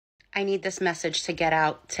I need this message to get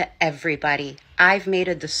out to everybody. I've made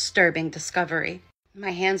a disturbing discovery.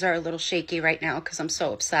 My hands are a little shaky right now because I'm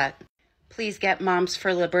so upset. Please get Moms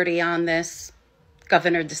for Liberty on this.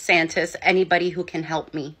 Governor DeSantis, anybody who can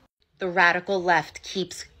help me. The radical left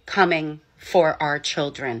keeps coming for our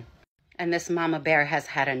children. And this mama bear has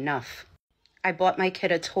had enough. I bought my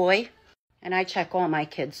kid a toy, and I check all my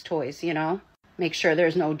kids' toys, you know? Make sure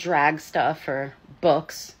there's no drag stuff or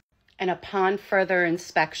books. And upon further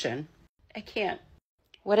inspection, I can't.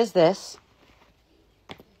 What is this?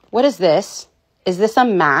 What is this? Is this a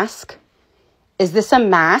mask? Is this a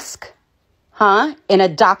mask? Huh? In a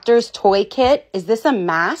doctor's toy kit? Is this a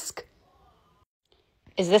mask?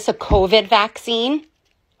 Is this a COVID vaccine?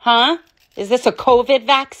 Huh? Is this a COVID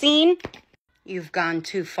vaccine? You've gone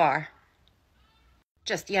too far.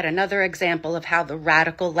 Just yet another example of how the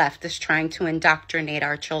radical left is trying to indoctrinate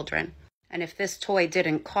our children. And if this toy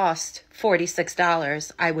didn't cost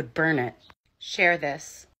 $46, I would burn it. Share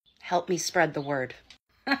this. Help me spread the word.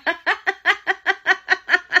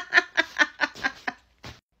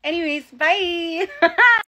 Anyways, bye.